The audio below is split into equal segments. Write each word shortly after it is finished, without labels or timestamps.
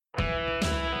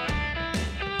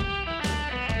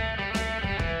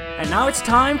Now it's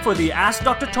time for the Ask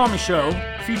Dr. Tommy Show,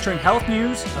 featuring health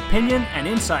news, opinion, and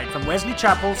insight from Wesley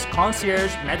Chapel's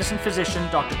concierge medicine physician,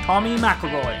 Dr. Tommy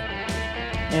McElroy.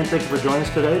 And thank you for joining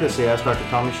us today. This is the Ask Dr.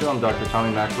 Tommy Show. I'm Dr.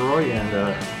 Tommy McElroy, and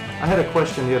I had a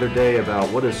question the other day about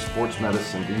what is sports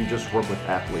medicine? Do you just work with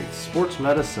athletes? Sports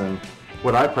medicine,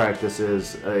 what I practice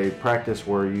is a practice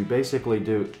where you basically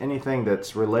do anything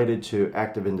that's related to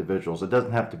active individuals. It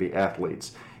doesn't have to be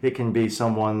athletes. It can be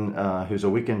someone who's a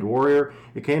weekend warrior.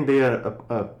 It can be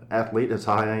a athlete that's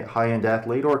a high-end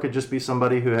athlete, or it could just be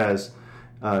somebody who has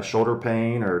shoulder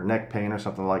pain or neck pain or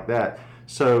something like that.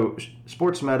 So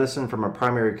sports medicine, from a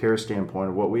primary care standpoint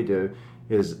of what we do,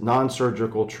 is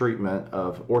non-surgical treatment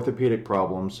of orthopedic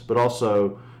problems, but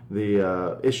also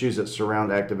the issues that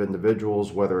surround active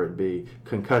individuals, whether it be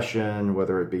concussion,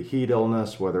 whether it be heat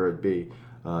illness, whether it be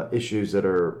issues that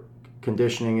are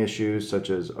conditioning issues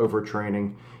such as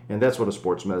overtraining, and that's what a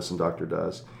sports medicine doctor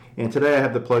does. And today I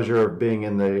have the pleasure of being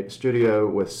in the studio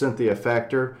with Cynthia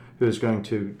Factor, who is going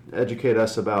to educate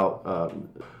us about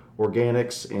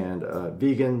organics and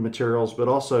vegan materials, but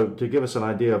also to give us an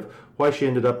idea of why she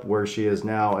ended up where she is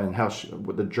now and how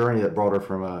the journey that brought her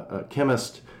from a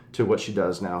chemist to what she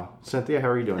does now. Cynthia, how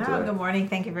are you doing today? Good morning.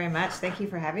 Thank you very much. Thank you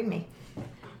for having me.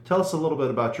 Tell us a little bit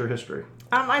about your history.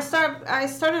 I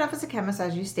started off as a chemist,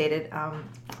 as you stated.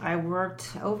 I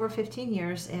worked over 15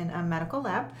 years in a medical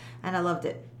lab, and I loved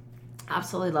it.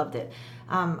 Absolutely loved it.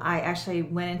 I actually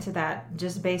went into that,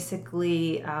 just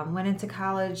basically went into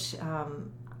college.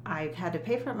 I had to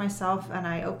pay for it myself, and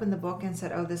I opened the book and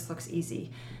said, oh, this looks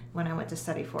easy, when I went to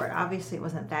study for it. Obviously, it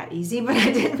wasn't that easy, but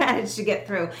I did manage to get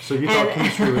through. So you thought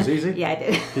chemistry was easy? Yeah, I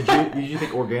did. Did you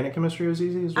think organic chemistry was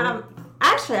easy as well?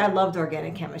 Actually, I loved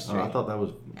organic chemistry. I thought that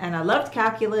was... And I loved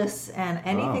calculus, and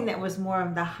anything that was more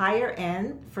of the higher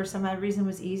end, for some odd reason,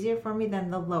 was easier for me than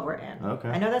the lower end. Okay.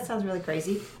 I know that sounds really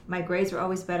crazy. My grades were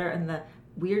always better in the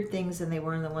weird things than they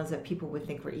were in the ones that people would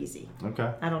think were easy.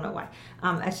 Okay. I don't know why.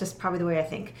 That's just probably the way I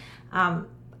think.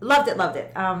 Loved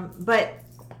it. But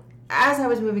as I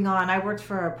was moving on, I worked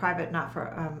for a private,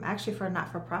 for a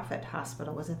not-for-profit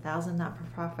hospital. It was 1,000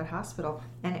 not-for-profit hospital,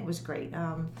 and it was great.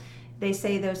 They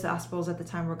say those hospitals at the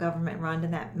time were government-run,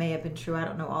 and that may have been true. I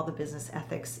don't know all the business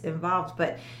ethics involved,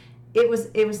 but it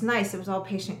was nice. It was all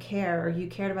patient care. You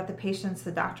cared about the patients.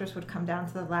 The doctors would come down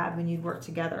to the lab, and you'd work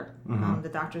together. Mm-hmm. The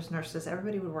doctors, nurses,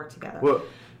 everybody would work together. Well,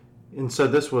 and so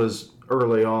this was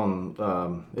early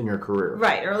on in your career.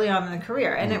 Right, early on in the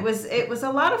career. And it was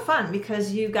a lot of fun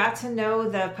because you got to know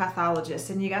the pathologists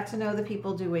and you got to know the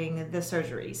people doing the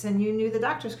surgeries, and you knew the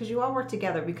doctors because you all worked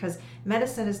together, because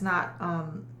medicine is not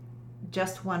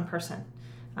just one person.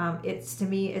 To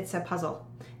me, it's a puzzle.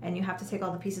 And you have to take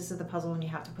all the pieces of the puzzle and you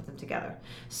have to put them together.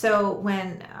 So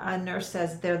when a nurse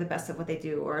says they're the best at what they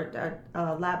do, or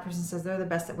a lab person says they're the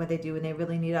best at what they do and they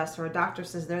really need us, or a doctor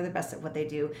says they're the best at what they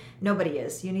do, nobody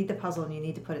is. You need the puzzle and you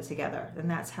need to put it together. And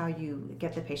that's how you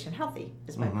get the patient healthy,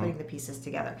 is by putting the pieces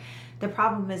together. The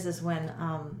problem is when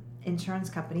insurance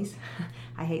companies,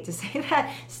 I hate to say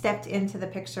that, stepped into the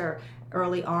picture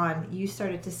early on, you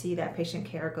started to see that patient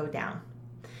care go down.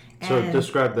 So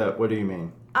describe that. What do you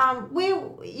mean?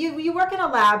 You work in a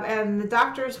lab, and the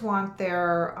doctors want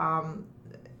their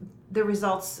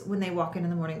results when they walk in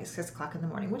the morning at 6 o'clock in the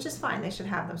morning, which is fine. They should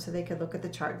have them so they could look at the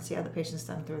chart and see how the patient's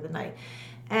done through the night.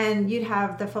 And you'd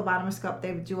have the phlebotomoscope.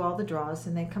 They would do all the draws,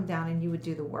 and they'd come down and you would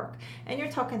do the work. And you're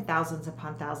talking thousands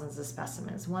upon thousands of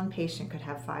specimens. One patient could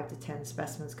have 5 to 10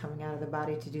 specimens coming out of the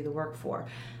body to do the work for.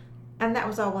 And that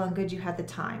was all well and good. You had the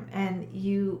time, and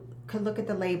you could look at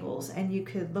the labels, and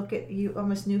you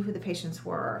almost knew who the patients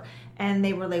were, and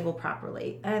they were labeled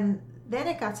properly. And then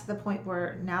it got to the point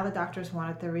where now the doctors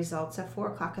wanted the results at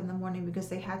 4 o'clock in the morning because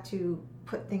they had to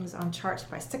put things on charts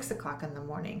by 6 o'clock in the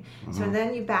morning. Mm-hmm. So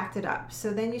then you backed it up.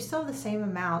 So then you still have the same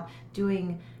amount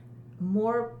doing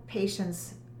more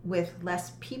patients with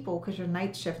less people, because your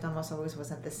night shift almost always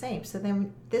wasn't the same. So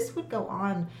then this would go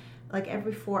on like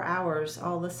every 4 hours.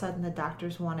 All of a sudden the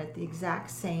doctors wanted the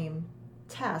exact same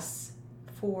tests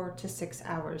 4 to 6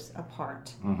 hours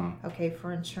apart. Mm-hmm. Okay,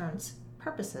 for insurance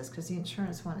purposes, because the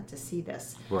insurance wanted to see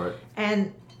this. Right.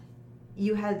 And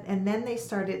then they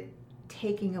started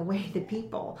taking away the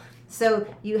people. So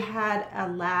you had a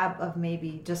lab of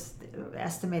maybe just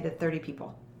estimated 30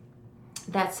 people.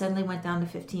 That suddenly went down to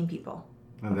 15 people.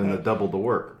 And then they doubled the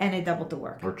work. And they doubled the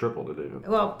work. Or tripled it even.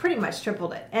 Well, pretty much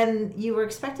tripled it. And you were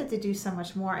expected to do so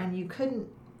much more, and you couldn't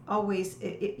always,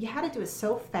 you had to do it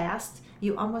so fast,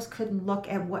 you almost couldn't look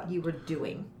at what you were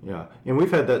doing. Yeah, and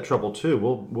we've had that trouble too.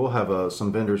 We'll have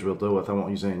some vendors we'll deal with. I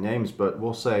won't use any names, but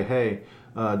we'll say, hey,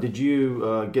 did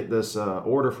you get this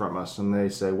order from us? And they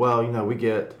say, well, we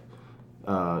get,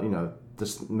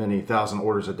 this many thousand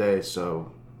orders a day.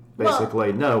 So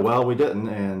basically, we didn't,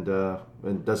 and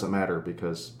it doesn't matter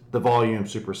because the volume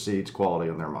supersedes quality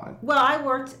in their mind. Well, I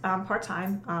worked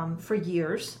part-time for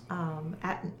years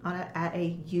at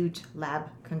a huge lab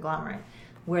conglomerate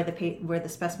where the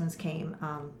specimens came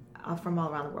from all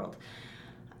around the world.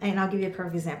 And I'll give you a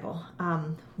perfect example.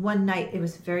 One night, it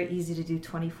was very easy to do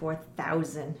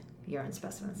 24,000 urine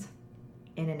specimens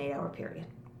in an 8-hour period.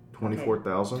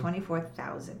 24,000?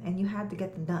 24,000. And you had to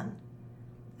get them done.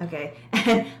 Okay.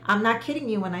 And I'm not kidding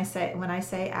you when I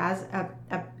say as a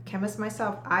chemist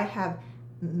myself, I have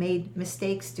made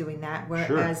mistakes doing that,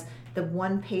 whereas the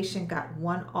one patient got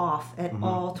one off at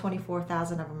all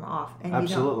 24,000 of them are off. And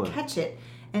you don't catch it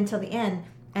until the end.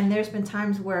 And there's been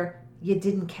times where you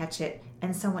didn't catch it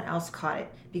and someone else caught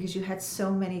it because you had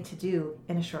so many to do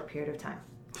in a short period of time.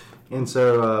 And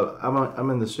so I'm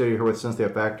in the studio here with Cynthia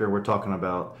Factor. We're talking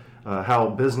about how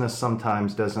business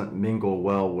sometimes doesn't mingle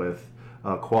well with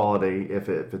quality if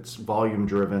it's volume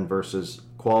driven versus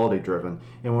quality driven.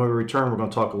 And when we return, we're going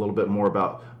to talk a little bit more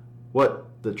about what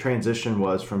the transition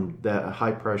was from that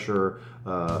high pressure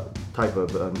type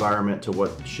of environment to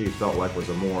what she felt like was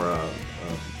a more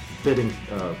fitting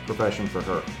profession for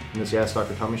her. And this Ask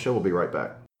Dr. Tommy show. We'll be right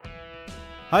back.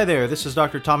 Hi there, this is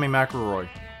Dr. Tommy McElroy.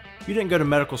 You didn't go to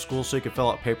medical school so you could fill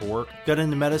out paperwork. You got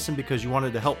into medicine because you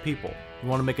wanted to help people. You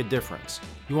want to make a difference.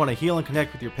 You want to heal and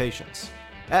connect with your patients.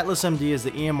 Atlas MD is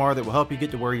the EMR that will help you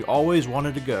get to where you always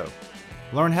wanted to go.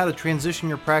 Learn how to transition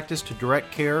your practice to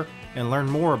direct care and learn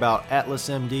more about Atlas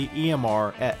MD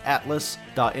EMR at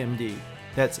atlas.md.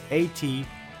 That's ATLAS.md.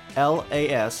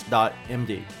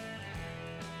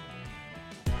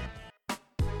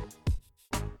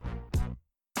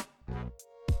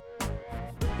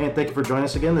 And thank you for joining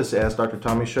us again. This is Ask Dr.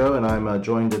 Tommy show, and I'm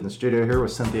joined in the studio here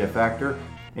with Cynthia Factor.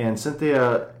 And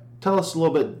Cynthia, tell us a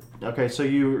little bit. Okay, so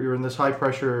you're in this high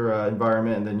pressure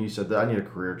environment, and then you said that I need a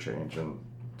career change. And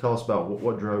tell us about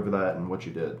what drove that and what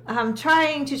you did.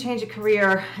 Trying to change a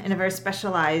career in a very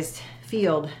specialized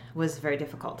field was very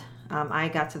difficult. I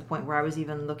got to the point where I was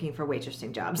even looking for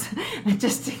waitressing jobs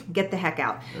just to get the heck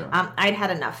out. Yeah. I'd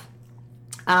had enough.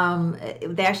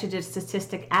 They actually did a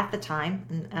statistic at the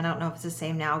time, and I don't know if it's the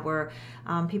same now, where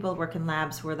people who work in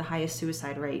labs were the highest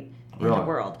suicide rate in the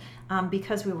world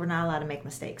because we were not allowed to make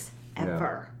mistakes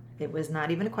ever. Yeah. It was not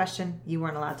even a question. You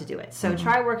weren't allowed to do it. So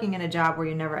try working in a job where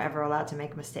you're never ever allowed to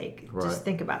make a mistake. Right. Just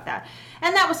think about that.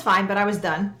 And that was fine, but I was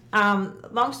done.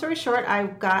 Long story short, I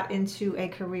got into a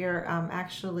career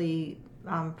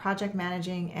project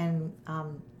managing and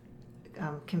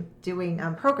doing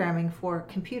programming for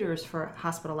computers for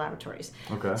hospital laboratories.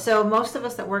 Okay. So most of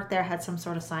us that worked there had some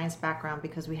sort of science background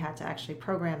because we had to actually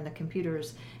program the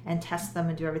computers and test them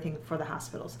and do everything for the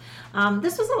hospitals.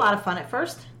 This was a lot of fun at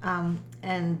first,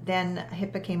 and then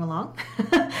HIPAA came along.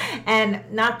 And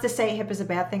not to say HIPAA is a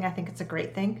bad thing. I think it's a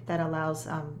great thing that allows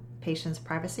patients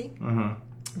privacy. Mm-hmm.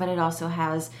 But it also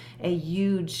has a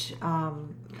huge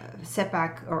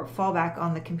setback or fallback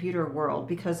on the computer world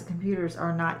because the computers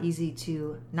are not easy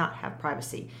to not have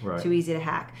privacy, too easy to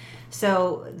hack.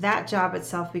 So that job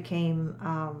itself became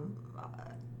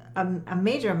a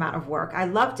major amount of work. I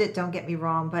loved it, don't get me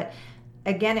wrong, but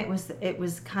again, it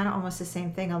was kind of almost the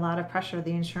same thing. A lot of pressure.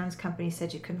 The insurance company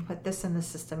said you couldn't put this in the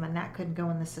system and that couldn't go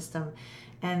in the system.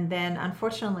 And then,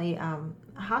 unfortunately,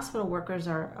 hospital workers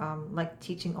are like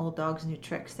teaching old dogs new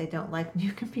tricks. They don't like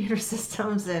new computer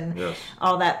systems and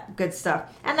all that good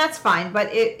stuff. And that's fine, but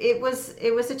it was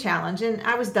a challenge, and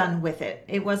I was done with it.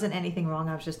 It wasn't anything wrong.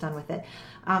 I was just done with it.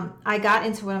 I got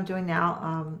into what I'm doing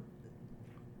now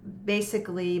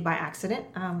basically by accident.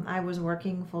 I was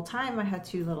working full-time. I had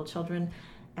 2 little children,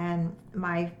 and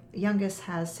my youngest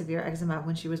has severe eczema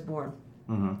when she was born.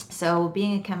 Mm-hmm. So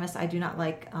being a chemist, I do not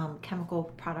like chemical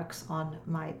products on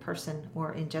my person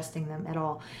or ingesting them at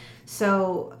all.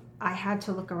 So I had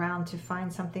to look around to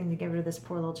find something to get rid of this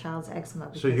poor little child's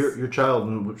eczema. So your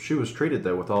child, she was treated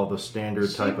though with all the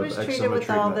standard type of eczema treatments? She was treated with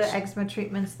all the eczema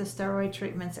treatments, the steroid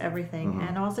treatments, everything. Mm-hmm.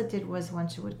 And all it did was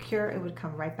once it would cure, it would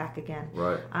come right back again.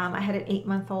 Right. I had an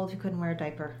 8-month-old who couldn't wear a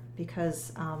diaper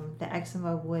because the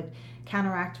eczema would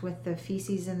counteract with the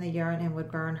feces in the urine and would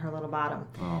burn her little bottom.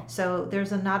 Oh. So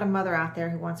there's not a mother out there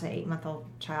who wants an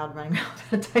 8-month-old child running around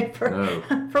with a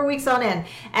diaper for weeks on end.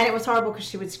 And it was horrible because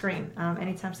she would scream.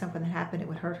 Anytime something happened, it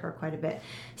would hurt her quite a bit.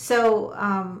 So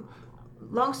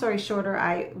long story shorter,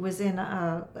 I was in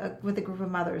with a group of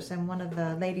mothers, and one of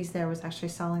the ladies there was actually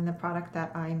selling the product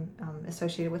that I'm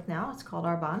associated with now. It's called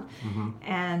Arbonne,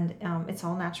 and it's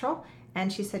all natural. And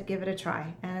she said, give it a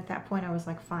try. And at that point, I was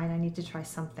like, fine, I need to try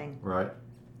something. Right.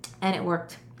 And it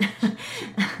worked.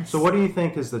 So what do you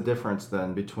think is the difference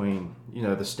then between,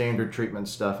 the standard treatment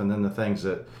stuff and then the things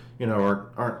that,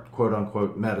 aren't quote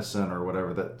unquote medicine or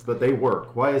whatever, but they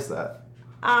work? Why is that?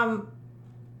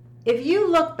 If you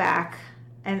look back,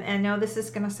 and I know this is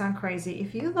going to sound crazy,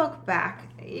 if you look back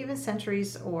even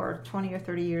centuries or 20 or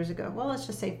 30 years ago, well, let's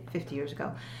just say 50 years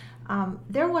ago,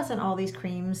 there wasn't all these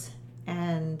creams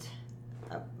and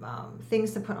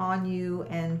things to put on you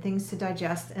and things to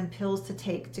digest and pills to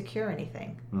take to cure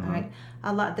anything. Mm-hmm.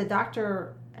 All right, the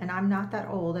doctor, and I'm not that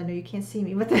old, I know you can't see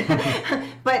me, but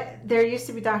but there used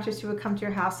to be doctors who would come to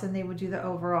your house and they would do the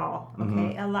overall.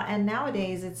 Okay, Mm-hmm. and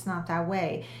nowadays it's not that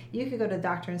way. You could go to the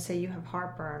doctor and say you have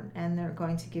heartburn, and they're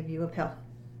going to give you a pill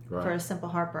for a simple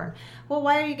heartburn. Well,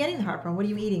 why are you getting the heartburn? What are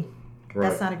you eating? Right.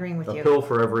 That's not agreeing with you. A pill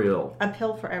for every ill. A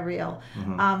pill for every ill.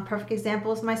 Mm-hmm. Perfect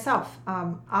example is myself.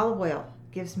 Olive oil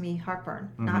gives me heartburn.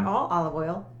 Mm-hmm. Not all olive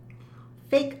oil,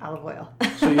 fake olive oil.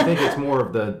 So you think it's more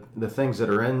of the things that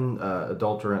are in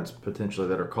adulterants potentially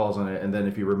that are causing it, and then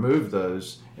if you remove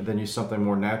those and then use something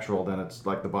more natural, then it's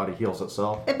like the body heals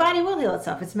itself? The body will heal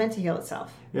itself. It's meant to heal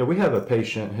itself. Yeah, we have a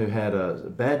patient who had a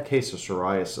bad case of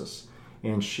psoriasis,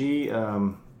 and she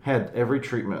had every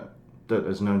treatment that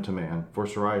is known to man for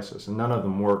psoriasis, and none of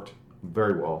them worked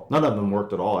very well. None of them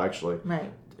worked at all, actually.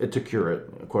 Right. To cure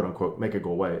it, quote unquote, make it go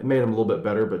away. It made them a little bit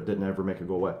better, but didn't ever make it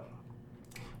go away.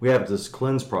 We have this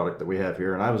cleanse product that we have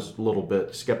here, and I was a little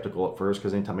bit skeptical at first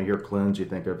because anytime I hear cleanse, you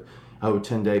think of,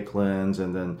 10-day cleanse,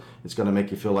 and then it's going to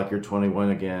make you feel like you're 21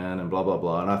 again, and blah, blah,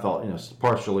 blah. And I thought, it's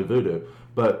partially voodoo.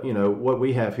 But, what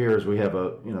we have here is we have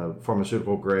a,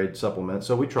 pharmaceutical grade supplement.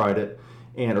 So we tried it,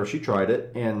 or she tried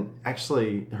it, and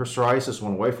actually her psoriasis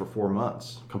went away for 4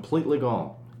 months, completely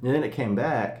gone. And then it came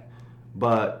back.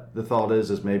 But the thought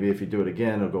is maybe if you do it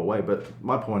again, it'll go away. But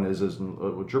my point is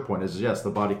what your point is yes, the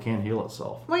body can heal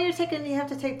itself. Well, you have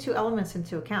to take two elements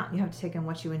into account. You have to take in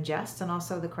what you ingest and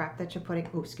also the crap that you're putting,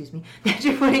 that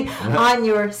you're putting on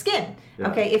your skin.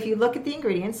 Yeah. Okay, if you look at the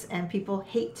ingredients, and people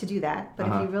hate to do that, but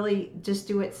if Uh-huh. you really just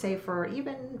do it, say, for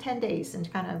even 10 days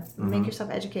and kind of make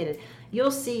yourself educated, you'll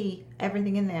see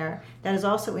everything in there that is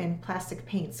also in plastic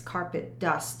paints, carpet,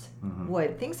 dust,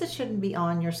 wood, things that shouldn't be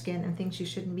on your skin and things you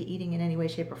shouldn't be eating in any way,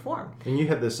 shape, or form. And you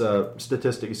have this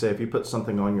statistic, you say if you put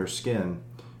something on your skin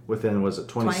within, was it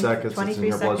 20 seconds, it's in 23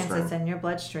 your seconds, bloodstream. it's in your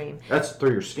bloodstream. That's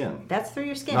through your skin. That's through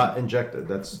your skin. Not injected.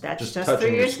 That's Just touching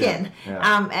through your skin.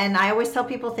 Yeah. And I always tell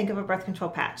people, think of a birth control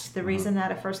patch. The reason that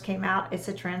it first came out, it's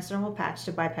a transdermal patch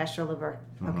to bypass your liver.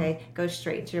 Okay, goes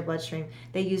straight into your bloodstream.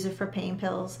 They use it for pain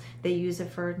pills. They use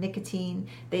it for nicotine.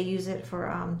 They use it for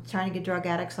trying to get drug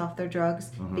addicts off their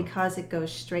drugs because it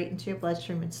goes straight into your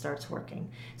bloodstream and starts working.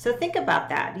 So think about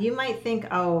that. You might think,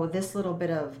 oh, this little bit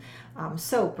of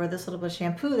soap or this little bit of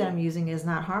shampoo that I'm using is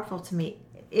not harmful to me.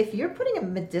 If you're putting a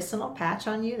medicinal patch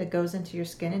on you that goes into your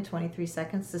skin in 23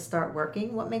 seconds to start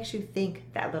working, what makes you think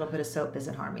that little bit of soap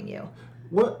isn't harming you?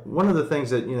 One of the things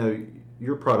that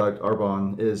your product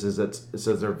Arbonne is that it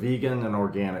says they're vegan and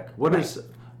organic. What Right. is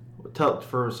tell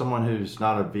for someone who's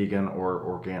not a vegan or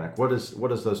organic? What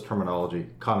does those terminology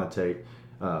connotate?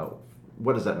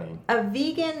 What does that mean? A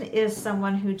vegan is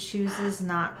someone who chooses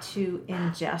not to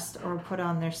ingest or put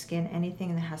on their skin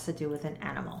anything that has to do with an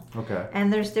animal. Okay.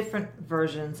 And there's different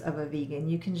versions of a vegan.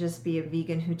 You can just be a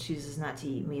vegan who chooses not to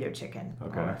eat meat or chicken.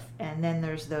 Okay. And then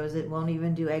there's those that won't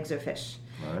even do eggs or fish.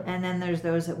 Right. And then there's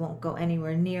those that won't go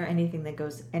anywhere near anything that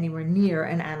goes anywhere near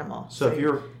an animal. So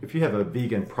if you have a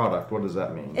vegan product, what does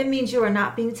that mean? It means you are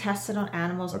not being tested on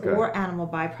animals Okay. or animal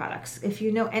byproducts. If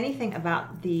you know anything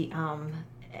about the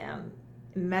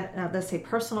let's say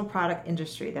personal product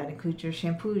industry, that includes your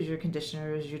shampoos, your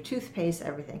conditioners, your toothpaste,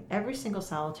 everything. Every single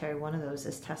solitary one of those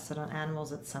is tested on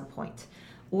animals at some point.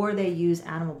 Or they use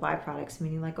animal byproducts,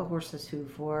 meaning like a horse's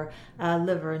hoof or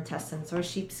liver, intestines, or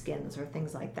sheepskins, or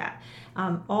things like that.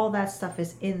 All that stuff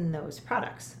is in those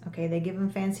products. Okay, they give them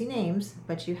fancy names,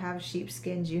 but you have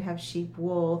sheepskins, you have sheep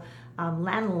wool.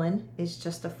 Lanolin is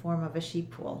just a form of a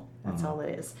sheep wool. That's all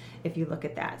it is, if you look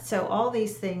at that. So all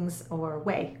these things, or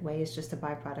whey is just a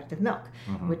byproduct of milk,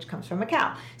 which comes from a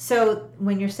cow. So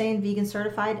when you're saying vegan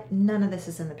certified, none of this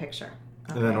is in the picture.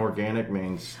 Okay. And then organic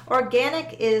means?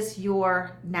 Organic is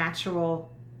your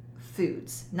natural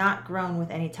foods, not grown with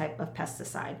any type of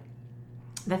pesticide.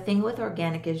 The thing with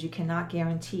organic is you cannot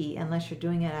guarantee, unless you're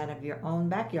doing it out of your own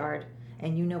backyard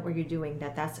and you know what you're doing,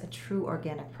 that's a true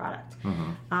organic product.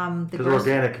 Because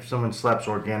organic, if someone slaps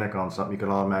organic on something, you can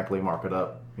automatically mark it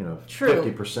up, True.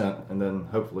 50%, and then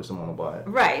hopefully someone will buy it.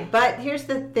 Right, but here's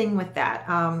the thing with that.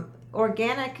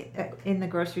 Organic in the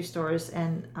grocery stores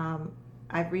and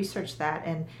I've researched that,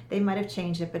 and they might have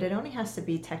changed it, but it only has to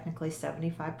be technically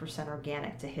 75%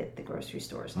 organic to hit the grocery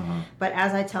stores. But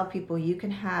as I tell people, you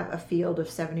can have a field of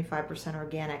 75%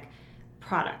 organic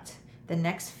product. The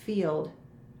next field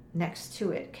next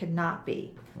to it could not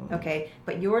be. Okay,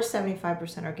 but you're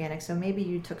 75% organic, so maybe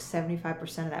you took 75%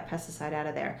 of that pesticide out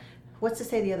of there. What's to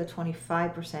say the other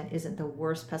 25% isn't the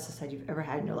worst pesticide you've ever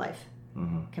had in your life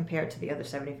compared to the other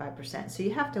 75%? So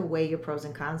you have to weigh your pros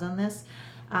and cons on this.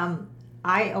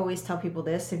 I always tell people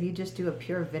this: if you just do a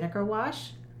pure vinegar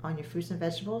wash on your fruits and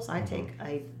vegetables, I take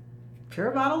a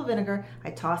pure bottle of vinegar,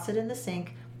 I toss it in the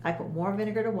sink, I put more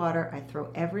vinegar to water, I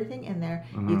throw everything in there.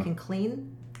 You can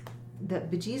clean the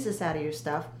bejesus out of your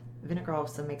stuff. Vinegar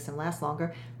also makes them last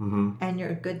longer, and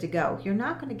you're good to go. You're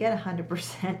not going to get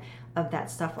 100% of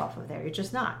that stuff off of there. You're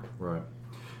just not. Right.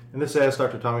 In this Ask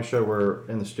Dr. Tommy show, we're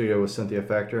in the studio with Cynthia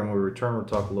Factor, and when we return, we'll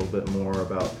talk a little bit more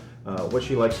about what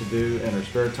she likes to do in her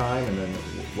spare time, and then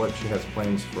what she has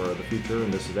plans for the future.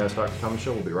 And this is Ask Dr. Tommy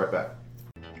show. We'll be right back.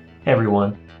 Hey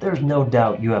everyone, there's no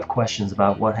doubt you have questions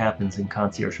about what happens in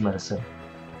concierge medicine.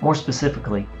 More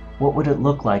specifically, what would it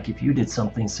look like if you did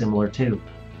something similar too?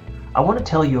 I want to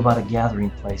tell you about a gathering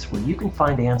place where you can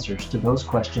find answers to those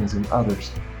questions and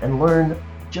others and learn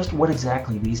just what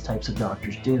exactly these types of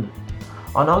doctors do.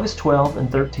 On August 12 and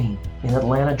 13 in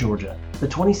Atlanta, Georgia, the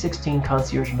 2016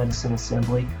 Concierge Medicine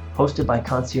Assembly, hosted by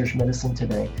Concierge Medicine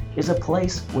Today, is a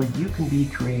place where you can be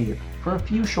creative for a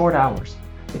few short hours,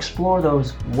 explore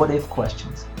those what-if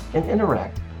questions, and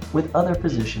interact with other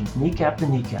physicians kneecap to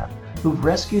kneecap who've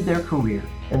rescued their career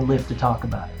and live to talk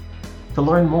about it. To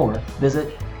learn more,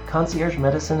 visit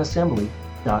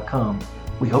conciergemedicineassembly.com.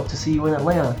 We hope to see you in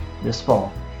Atlanta this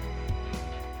fall.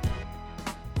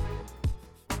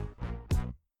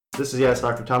 This is the Ask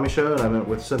Dr. Tommy show, and I'm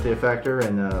with Cynthia Factor.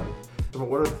 And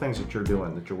what are the things that you're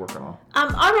doing, that you're working on?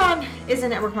 Auron is a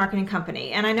network marketing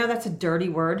company, and I know that's a dirty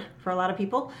word for a lot of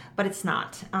people, but it's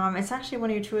not. It's actually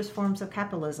one of your truest forms of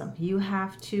capitalism. You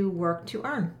have to work to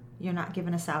earn. You're not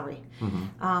given a salary.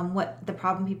 What the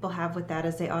problem people have with that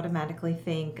is they automatically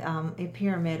think a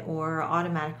pyramid or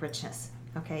automatic richness.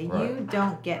 Okay, right. You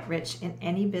don't get rich in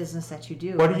any business that you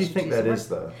do. What do you think that is,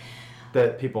 though?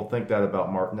 That people think that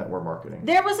about network marketing?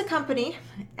 There was a company,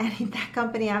 and that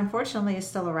company unfortunately is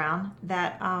still around,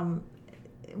 that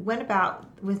went about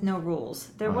with no rules.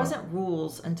 There wasn't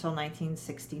rules until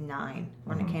 1969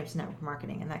 when it came to network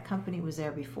marketing, and that company was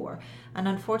there before. And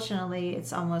unfortunately,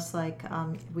 it's almost like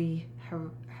we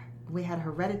had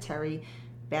hereditary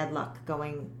bad luck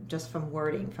going just from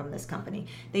wording from this company.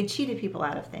 They cheated people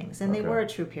out of things, and they were a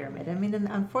true pyramid. I mean, and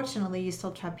unfortunately, you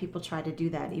still people try to do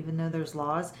that, even though there's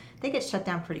laws. They get shut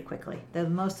down pretty quickly. The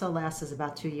most they'll last is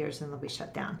about 2 years, and they'll be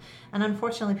shut down. And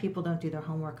unfortunately, people don't do their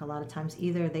homework a lot of times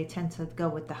either. They tend to go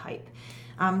with the hype.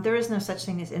 There is no such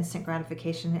thing as instant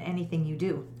gratification in anything you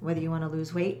do, whether you want to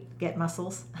lose weight, get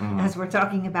muscles, as we're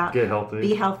talking about, get healthy,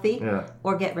 be healthy,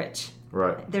 or get rich.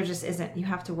 Right. There just isn't. You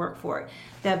have to work for it.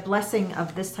 The blessing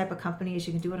of this type of company is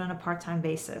you can do it on a part-time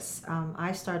basis.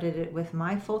 I started it with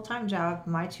my full-time job,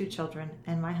 my 2 children,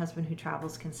 and my husband who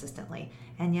travels consistently,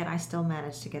 and yet I still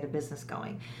managed to get a business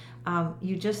going.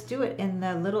 You just do it in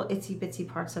the little itsy-bitsy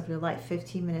parts of your life,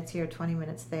 15 minutes here, 20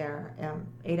 minutes there,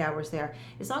 8 hours there.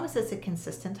 As long as it's a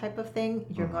consistent type of thing,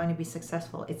 you're going to be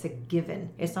successful. It's a given.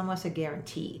 It's almost a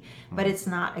guarantee, but it's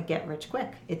not a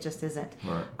get-rich-quick. It just isn't.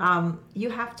 Right. You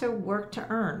have to work to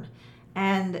earn.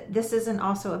 And this isn't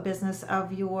also a business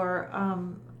of your,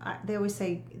 they always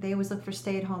look for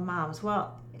stay-at-home moms.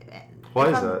 Well, why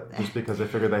is that? Just because they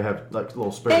figure they have like a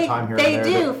little spare time here and there?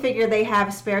 They do figure they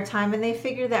have spare time, and they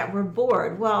figure that we're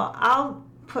bored. Well, I'll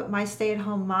put my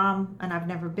stay-at-home mom, and I've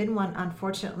never been one,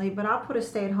 unfortunately, but I'll put a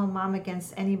stay-at-home mom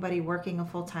against anybody working a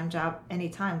full-time job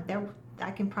anytime.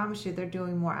 I can promise you they're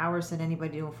doing more hours than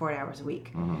anybody doing 40 hours a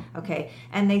week. Okay,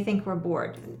 and they think we're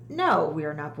bored. No, we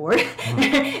are not bored.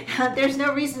 There's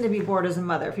no reason to be bored as a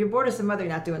mother. If you're bored as a mother,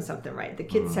 you're not doing something right. The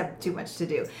kids have too much to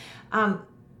do.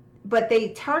 But they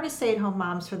target stay-at-home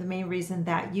moms for the main reason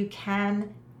that you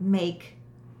can make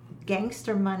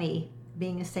gangster money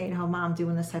being a stay-at-home mom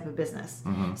doing this type of business.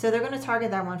 So they're going to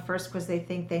target that one first because they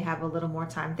think they have a little more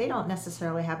time. They don't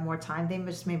necessarily have more time. They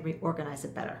just maybe organize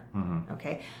it better.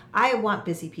 Okay. I want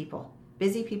busy people.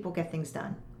 Busy people get things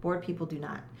done. Bored people do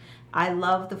not. I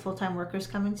love the full-time workers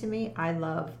coming to me. I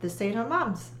love the stay-at-home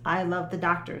moms. I love the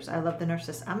doctors. I love the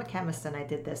nurses. I'm a chemist and I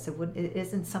did this. It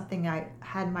isn't something I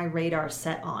had my radar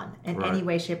set on in any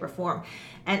way, shape, or form.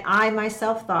 And I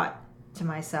myself thought to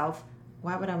myself,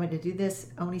 why would I want to do this?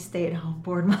 Only stay-at-home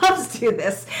board moms do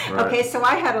this. Right. Okay, so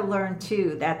I had to learn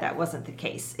too that wasn't the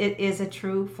case. It is a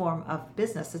true form of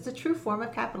business. It's a true form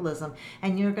of capitalism,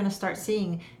 and you're going to start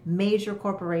seeing major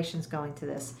corporations going to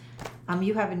this.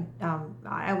 You have,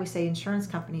 I always say, insurance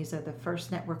companies are the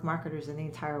first network marketers in the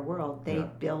entire world. They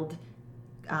build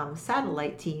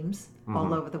satellite teams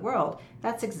all over the world.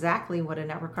 That's exactly what a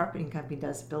network marketing company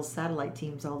does, builds satellite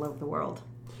teams all over the world.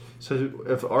 So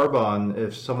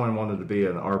if someone wanted to be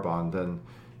an Arbonne, then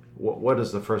what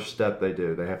is the first step they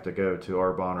do? They have to go to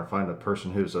Arbonne or find a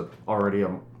person who's already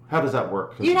how does that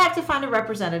work? You'd have to find a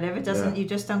representative. It doesn't. You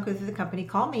just don't go through the company.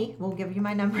 Call me. We'll give you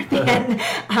my number at the end,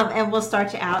 and we'll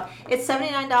start you out. It's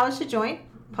 $79 to join,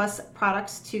 plus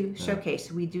products to showcase.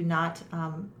 We do not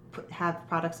have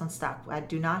products on stock. I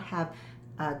do not have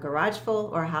a garage full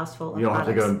or a house full of products. You don't have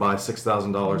to go and buy $6,000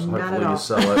 and hopefully you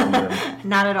sell it. And then,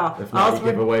 not at all. If not, you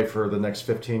give away for the next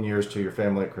 15 years to your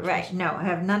family at Christmas. Right. No, I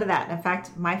have none of that. In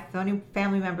fact, my only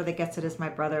family member that gets it is my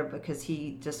brother, because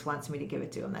he just wants me to give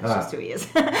it to him. That's just who he is.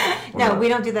 No, we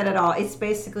don't do that at all. It's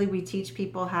basically we teach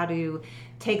people how to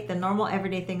take the normal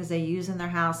everyday things they use in their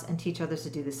house and teach others to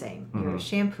do the same. Your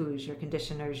shampoos, your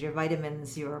conditioners, your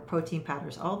vitamins, your protein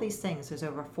powders, all these things. There's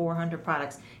over 400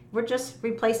 products. We're just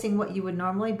replacing what you would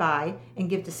normally buy and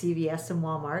give to CVS and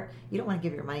Walmart. You don't want to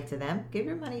give your money to them. Give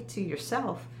your money to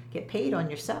yourself. Get paid on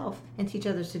yourself and teach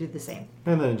others to do the same.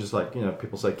 And then just like,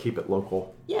 people say keep it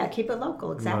local. Yeah, keep it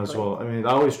local, exactly. Might as well. I mean, I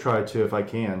always try to, if I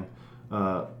can,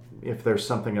 if there's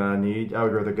something that I need, I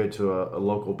would rather go to a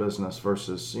local business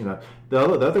versus, the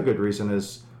other good reason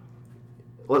is,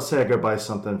 let's say I go buy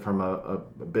something from a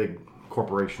big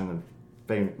corporation, and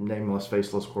nameless,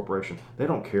 faceless corporation. They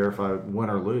don't care if I win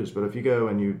or lose, but if you go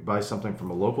and you buy something from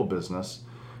a local business,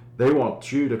 they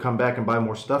want you to come back and buy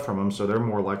more stuff from them, so they're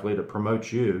more likely to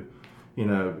promote you,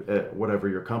 at whatever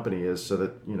your company is, so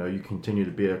that, you continue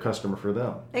to be a customer for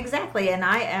them. Exactly. And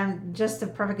I am just a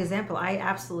perfect example. I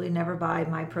absolutely never buy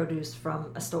my produce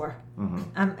from a store.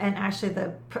 And actually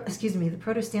the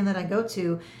produce stand that I go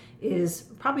to is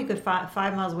probably a good 5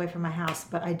 miles away from my house,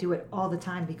 but I do it all the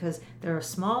time because they're a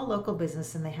small local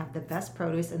business and they have the best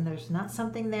produce, and there's not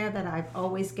something there that I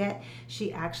always get.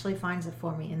 She actually finds it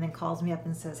for me and then calls me up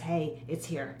and says, hey, it's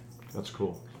here. That's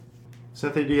cool.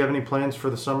 Cynthia, do you have any plans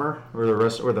for the summer or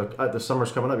the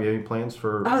summer's coming up? You have any plans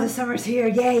for? Oh, the summer's here!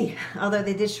 Yay! Although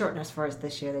they did shorten us for us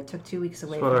this year, they took 2 weeks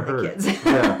away from the kids.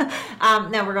 Yeah.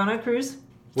 Now we're going on a cruise.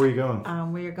 Where are you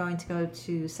going? We are going to go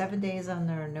to 7 days on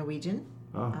the Norwegian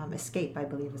Escape, I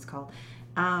believe it's called,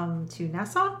 to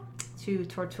Nassau, to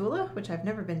Tortola, which I've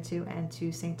never been to, and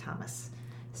to St. Thomas.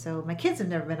 So my kids have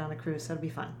never been on a cruise, so it'll be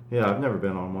fun. Yeah, I've never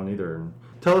been on one either.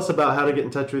 Tell us about how to get in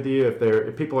touch with you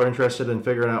if people are interested in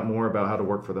figuring out more about how to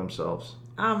work for themselves.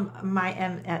 I'm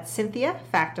at Cynthia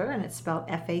Factor, and it's spelled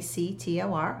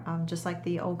Factor, just like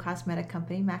the old cosmetic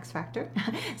company, Max Factor.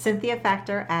 Cynthia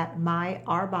Factor at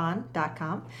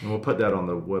myarbonne.com. And we'll put that on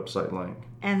the website link.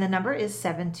 And the number is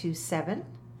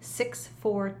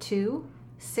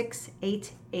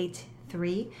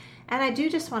 727-642-6883. And I do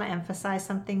just want to emphasize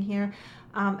something here.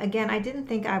 Again, I didn't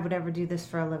think I would ever do this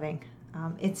for a living.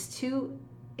 It's too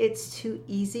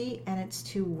easy, and it's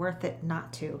too worth it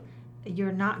not to.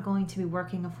 You're not going to be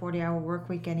working a 40-hour work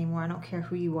week anymore. I don't care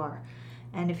who you are.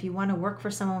 And if you want to work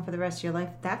for someone for the rest of your life,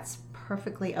 that's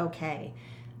perfectly okay.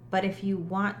 But if you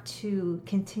want to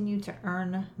continue to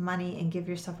earn money and give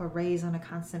yourself a raise on a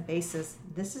constant basis,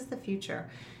 this is the future.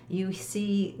 You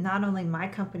see not only my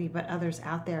company, but others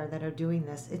out there that are doing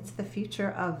this. It's the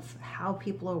future of how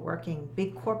people are working.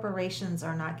 Big corporations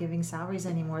are not giving salaries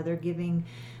anymore. They're giving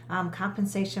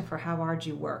compensation for how hard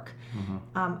you work.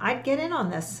 I'd get in on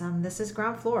this. This is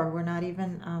ground floor. We're not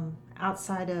even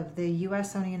outside of the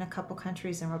U.S., only in a couple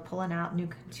countries, and we're pulling out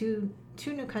two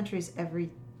new countries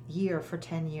every year for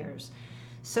 10 years.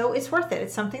 So it's worth it.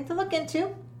 It's something to look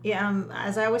into.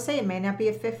 As I always say, it may not be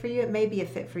a fit for you. It may be a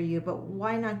fit for you, but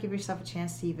why not give yourself a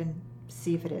chance to even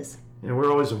see if it is? And we're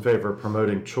always in favor of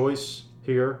promoting choice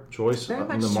here, choice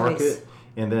in the market,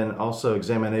 and then also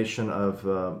examination of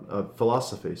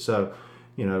philosophy. So,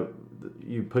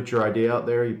 you put your idea out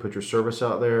there, you put your service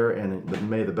out there, and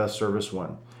may the best service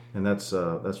win. And that's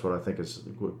what I think is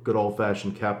good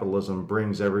old-fashioned capitalism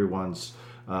brings. Everyone's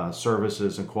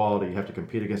services and quality. You have to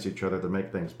compete against each other to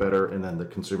make things better, and then the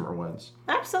consumer wins.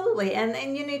 Absolutely.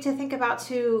 And you need to think about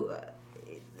too,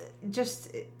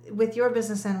 just with your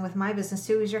business and with my business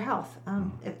too, is your health.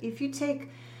 If you take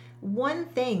one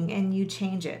thing and you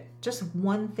change it, just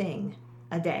one thing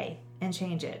a day and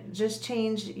change it,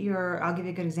 I'll give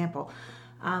you a good example.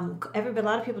 A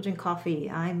lot of people drink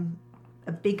coffee. I'm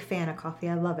a big fan of coffee.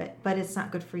 I love it, but it's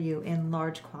not good for you in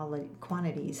large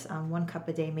quantities. 1 cup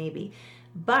a day maybe.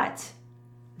 But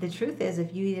the truth is,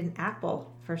 if you eat an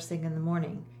apple first thing in the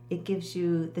morning, it gives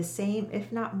you the same,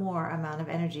 if not more, amount of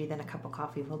energy than a cup of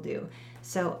coffee will do.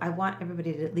 So I want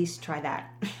everybody to at least try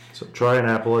that. So try an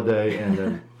apple a day and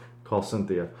then call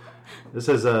Cynthia. This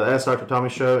is Ask Dr. Tommy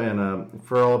Show, and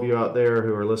for all of you out there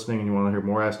who are listening and you want to hear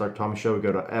more Ask Dr. Tommy Show,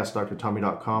 go to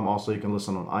AskDrTommy.com. Also, you can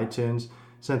listen on iTunes.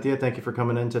 Cynthia, thank you for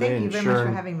coming in today. Thank you very much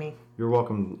for having me. You're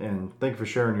welcome, and thank you for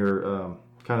sharing your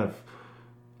kind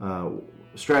of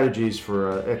strategies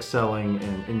for excelling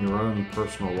in your own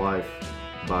personal life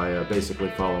by basically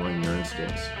following your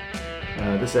instincts.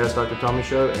 This is Ask Dr. Tommy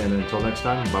Show, and until next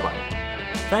time,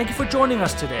 bye-bye. Thank you for joining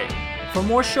us today. For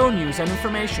more show news and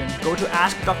information, go to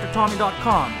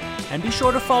AskDrTommy.com, and be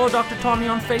sure to follow Dr. Tommy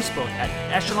on Facebook at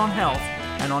Echelon Health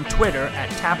and on Twitter at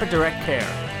Tampa Direct Care.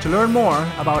 To learn more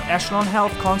about Echelon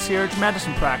Health Concierge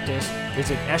Medicine Practice,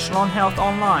 visit Echelon Health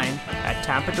online at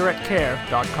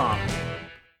tampadirectcare.com.